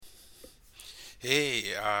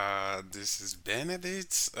Hey, this is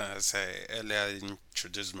Benedict. As I earlier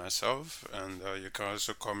introduced myself, and you can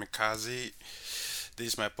also call me Kazi. This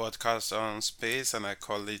is my podcast on space, and I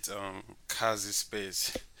call it Kazi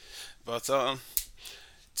Space. But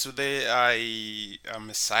today I am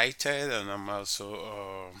excited, and I'm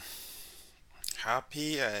also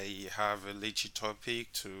happy. I have a legit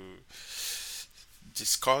topic to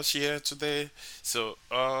discuss here today. So,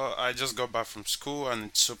 I just got back from school and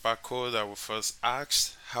it's super cold. I will first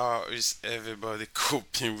ask, how is everybody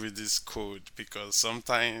coping with this cold? Because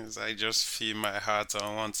sometimes I just feel my heart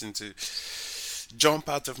on wanting to jump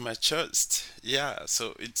out of my chest. Yeah,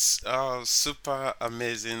 so it's super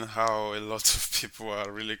amazing how a lot of people are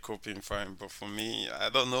really coping fine. But for me, I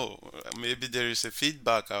don't know. Maybe there is a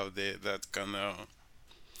feedback out there that can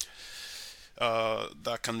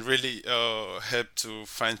really help to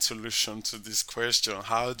find solution to this question.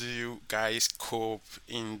 How do you guys cope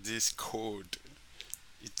in this cold?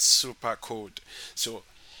 It's super cold. So,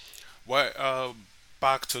 well,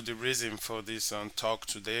 back to the reason for this talk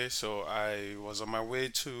today. So, I was on my way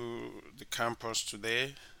to the campus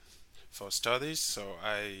today for studies. So,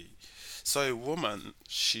 I saw a woman.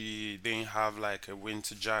 She didn't have like a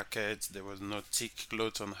winter jacket. There was no thick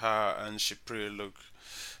clothes on her, and she pretty looked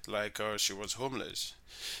like she was homeless.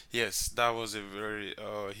 Yes, that was a very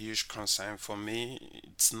huge concern for me.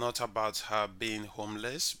 It's not about her being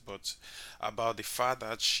homeless, but about the fact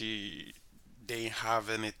that she didn't have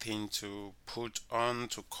anything to put on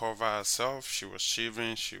to cover herself. She was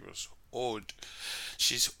shivering, she was old.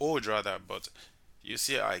 She's old rather, but you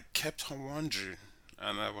see, I kept on wondering,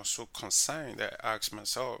 and I was so concerned. I asked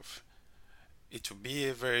myself, it will be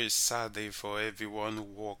a very sad day for everyone who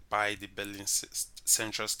walk by the Berlin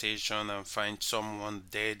Central Station and find someone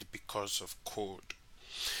dead because of cold.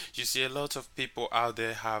 You see, a lot of people out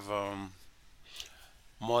there have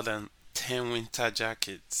more than 10 winter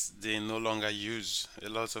jackets they no longer use. A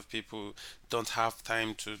lot of people don't have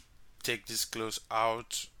time to take these clothes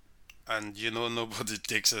out, and nobody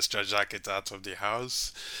takes extra jacket out of the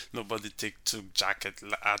house. Nobody take two jacket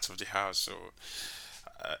out of the house. So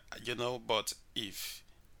but if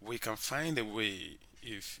we can find a way,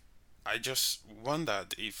 if I just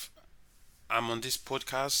wondered if I'm on this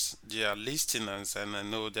podcast, there are listeners, and I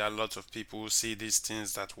know there are a lot of people who see these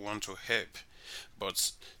things that want to help,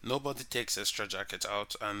 but nobody takes extra jacket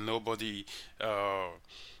out, and nobody uh,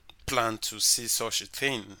 plan to see such a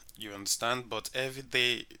thing. You understand? But every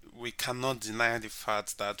day we cannot deny the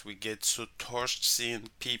fact that we get so touched seeing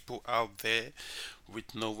people out there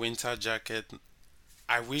with no winter jacket.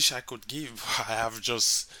 I wish I could give. I have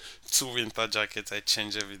just two winter jackets I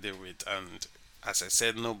change every day with, and as I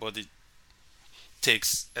said, nobody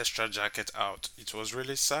takes extra jacket out. It was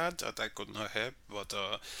really sad that I could not help, but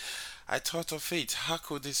I thought of it. How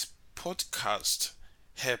could this podcast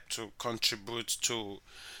help to contribute to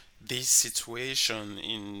this situation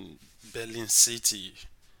in Berlin City?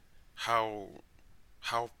 How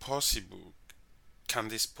how possible can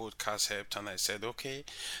this podcast help? And I said, okay,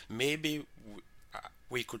 maybe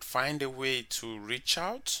we could find a way to reach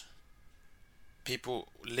out. People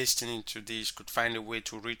listening to this could find a way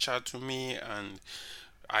to reach out to me, and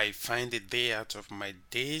I find a day out of my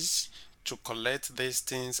days to collect these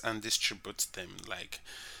things and distribute them. Like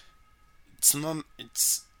it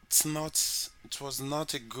was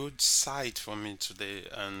not a good sight for me today,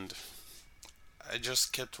 and I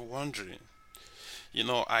just kept wondering.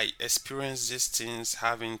 I experienced these things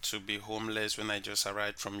having to be homeless when I just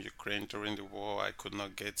arrived from Ukraine during the war. I could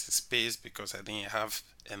not get space because I didn't have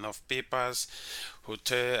enough papers.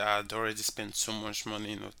 Hotel, I had already spent so much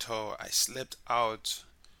money in hotel. I slept out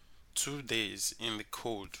 2 days in the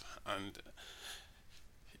cold, and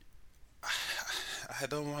I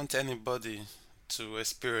don't want anybody to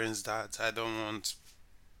experience that. I don't want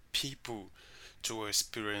people to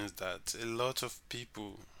experience that. A lot of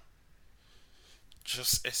people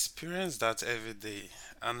just experience that every day,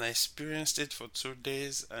 and I experienced it for 2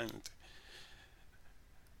 days, and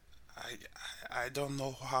I don't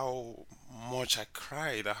know how much I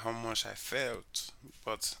cried or how much I felt,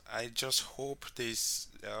 but I just hope this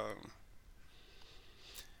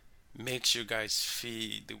makes you guys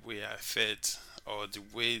feel the way I felt, or the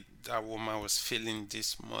way that woman was feeling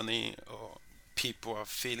this morning, or people are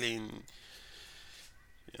feeling,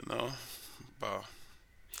 you know. But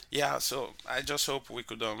yeah, so I just hope we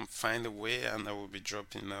could find a way, and I will be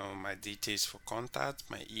dropping my details for contact,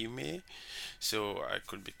 my email, so I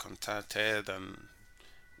could be contacted, and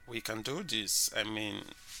we can do this. I mean,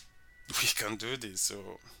 we can do this.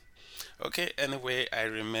 So okay. Anyway, I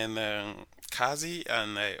remain Kazi,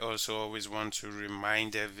 and I also always want to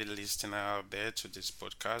remind every listener out there to this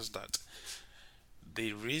podcast that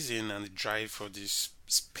the reason and the drive for this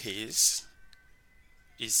space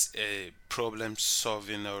is a problem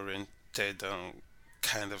solving oriented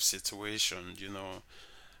kind of situation, you know.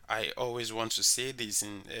 I always want to say this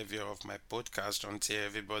in every of my podcast until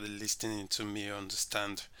everybody listening to me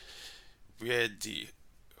understand where the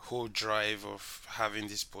whole drive of having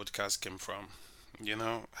this podcast came from. You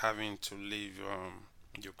know, having to leave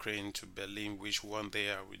Ukraine to Berlin, which one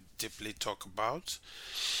day I will deeply talk about.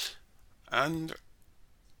 And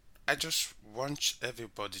I just want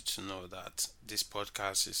everybody to know that this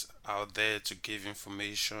podcast is out there to give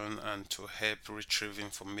information and to help retrieve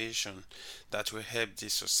information that will help the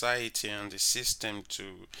society and the system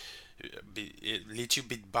to be a little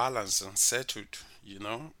bit balanced and settled, you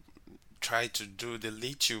know. Try to do the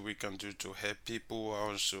little we can do to help people who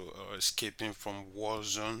are also escaping from war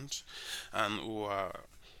zones and who are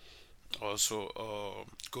also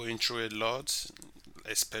going through a lot,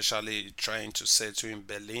 especially trying to settle in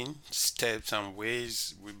Berlin. Steps and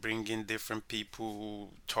ways we bring in different people who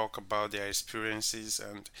talk about their experiences,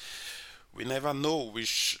 and we never know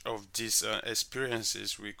which of these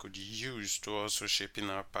experiences we could use to also shape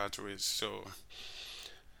in our pathways. So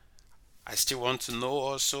I still want to know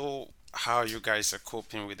also how you guys are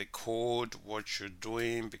coping with the code, what you're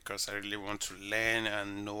doing, because I really want to learn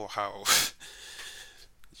and know how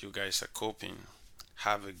you guys are coping.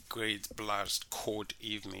 Have a great blast code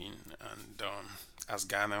evening, and as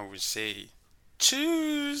Ghana will say,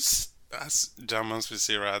 choose. As Germans will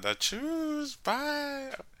say rather, choose.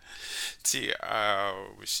 Bye. See,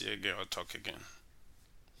 we see you again or talk again.